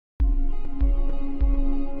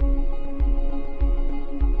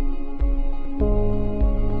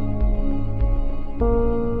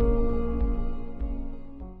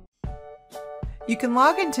You can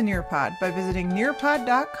log into Nearpod by visiting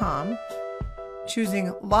nearpod.com,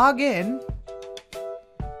 choosing Login.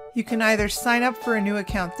 You can either sign up for a new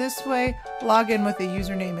account this way, log in with a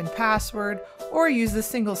username and password, or use the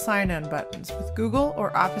single sign-in buttons with Google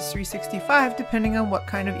or Office 365 depending on what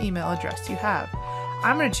kind of email address you have.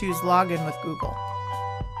 I'm going to choose Login with Google.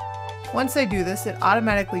 Once I do this, it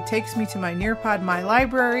automatically takes me to my Nearpod My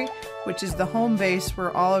Library, which is the home base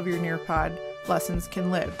where all of your Nearpod lessons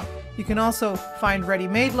can live. You can also find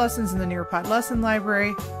ready-made lessons in the Nearpod Lesson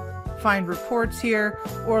Library, find reports here,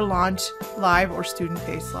 or launch live or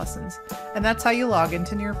student-paced lessons. And that's how you log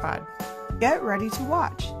into Nearpod. Get ready to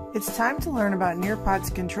watch. It's time to learn about Nearpod's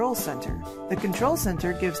Control Center. The Control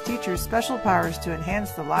Center gives teachers special powers to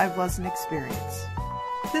enhance the live lesson experience.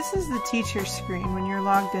 This is the teacher screen when you're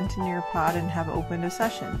logged into Nearpod and have opened a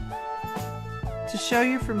session. To show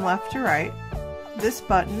you from left to right, this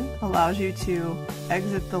button allows you to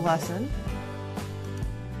exit the lesson.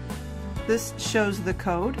 This shows the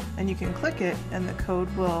code, and you can click it and the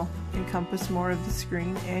code will encompass more of the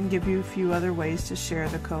screen and give you a few other ways to share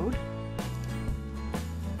the code.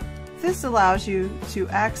 This allows you to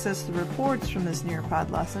access the reports from this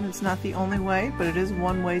Nearpod lesson. It's not the only way, but it is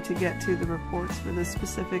one way to get to the reports for this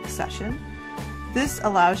specific session. This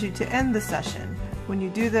allows you to end the session. When you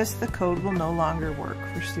do this, the code will no longer work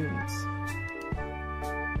for students.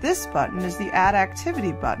 This button is the Add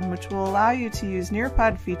Activity button, which will allow you to use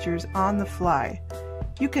Nearpod features on the fly.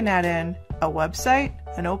 You can add in a website,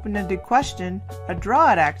 an open-ended question, a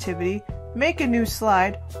draw-out activity, make a new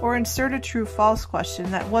slide, or insert a true-false question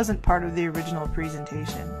that wasn't part of the original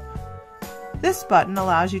presentation. This button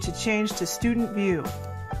allows you to change to Student View.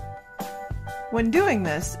 When doing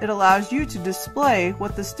this, it allows you to display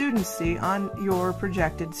what the students see on your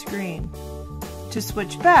projected screen. To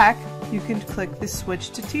switch back, you can click the Switch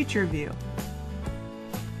to Teacher View.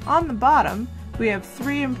 On the bottom, we have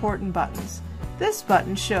three important buttons. This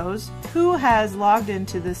button shows who has logged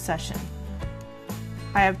into this session.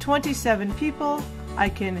 I have 27 people. I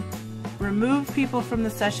can remove people from the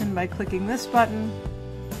session by clicking this button.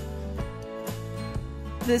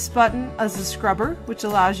 This button is a scrubber, which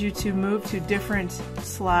allows you to move to different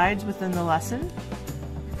slides within the lesson.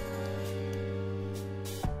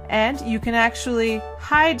 And you can actually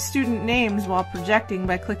hide student names while projecting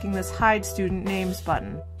by clicking this Hide Student Names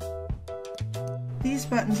button. These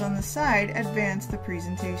buttons on the side advance the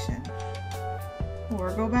presentation,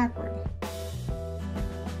 or go backward.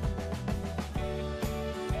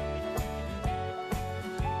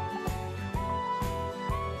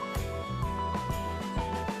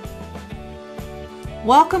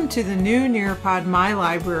 Welcome to the new Nearpod My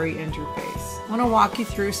Library interface. I want to walk you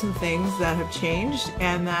through some things that have changed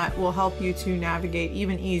and that will help you to navigate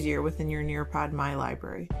even easier within your Nearpod My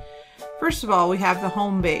Library. First of all, we have the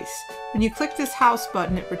home base. When you click this house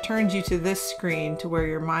button, it returns you to this screen to where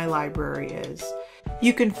your My Library is.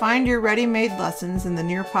 You can find your ready-made lessons in the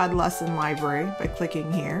Nearpod Lesson Library by clicking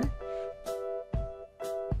here.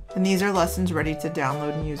 And these are lessons ready to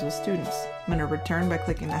download and use with students. I'm going to return by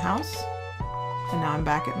clicking the house. And now I'm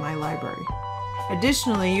back at My Library.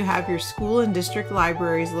 Additionally, you have your school and district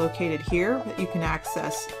libraries located here that you can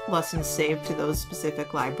access lessons saved to those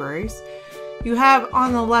specific libraries. You have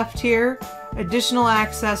on the left here additional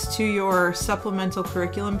access to your supplemental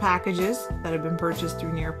curriculum packages that have been purchased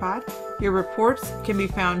through Nearpod. Your reports can be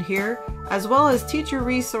found here, as well as teacher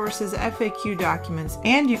resources, FAQ documents,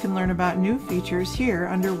 and you can learn about new features here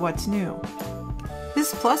under What's New.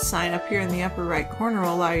 This plus sign up here in the upper right corner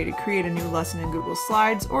will allow you to create a new lesson in Google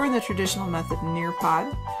Slides or in the traditional method in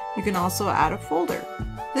Nearpod. You can also add a folder.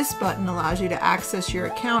 This button allows you to access your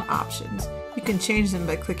account options. You can change them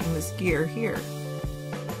by clicking this gear here.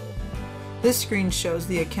 This screen shows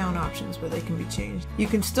the account options where they can be changed. You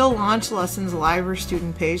can still launch lessons live or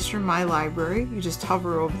student-paced from My Library. You just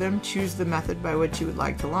hover over them, choose the method by which you would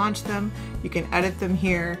like to launch them. You can edit them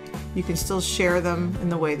here. You can still share them in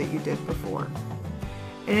the way that you did before.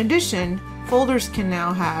 In addition, folders can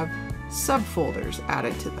now have subfolders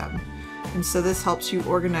added to them, and so this helps you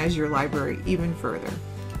organize your library even further.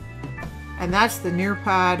 And that's the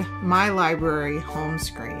Nearpod My Library home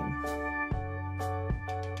screen.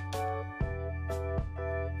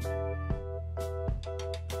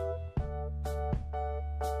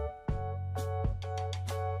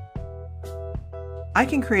 I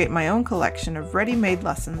can create my own collection of ready-made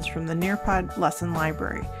lessons from the Nearpod Lesson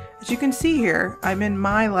Library. As you can see here, I'm in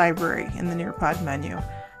My Library in the Nearpod menu.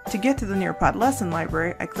 To get to the Nearpod Lesson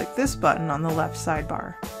Library, I click this button on the left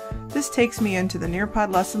sidebar. This takes me into the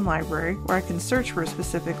Nearpod Lesson Library where I can search for a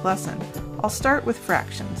specific lesson. I'll start with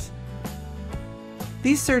fractions.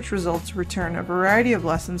 These search results return a variety of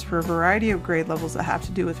lessons for a variety of grade levels that have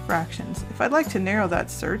to do with fractions. If I'd like to narrow that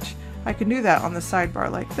search, I can do that on the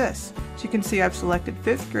sidebar like this. As you can see, I've selected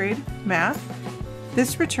 5th grade math.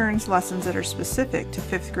 This returns lessons that are specific to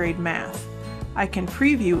 5th grade math. I can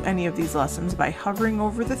preview any of these lessons by hovering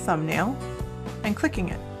over the thumbnail and clicking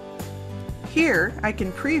it. Here, I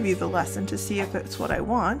can preview the lesson to see if it's what I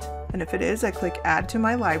want, and if it is, I click Add to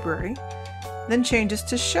my library, then changes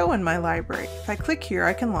to Show in my library. If I click here,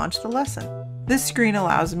 I can launch the lesson. This screen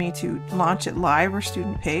allows me to launch it live or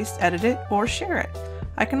student paced, edit it, or share it.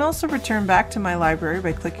 I can also return back to my library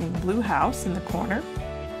by clicking blue house in the corner.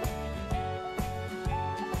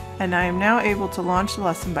 And I am now able to launch the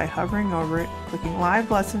lesson by hovering over it, clicking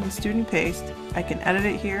live lesson and student paste. I can edit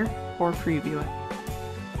it here or preview it.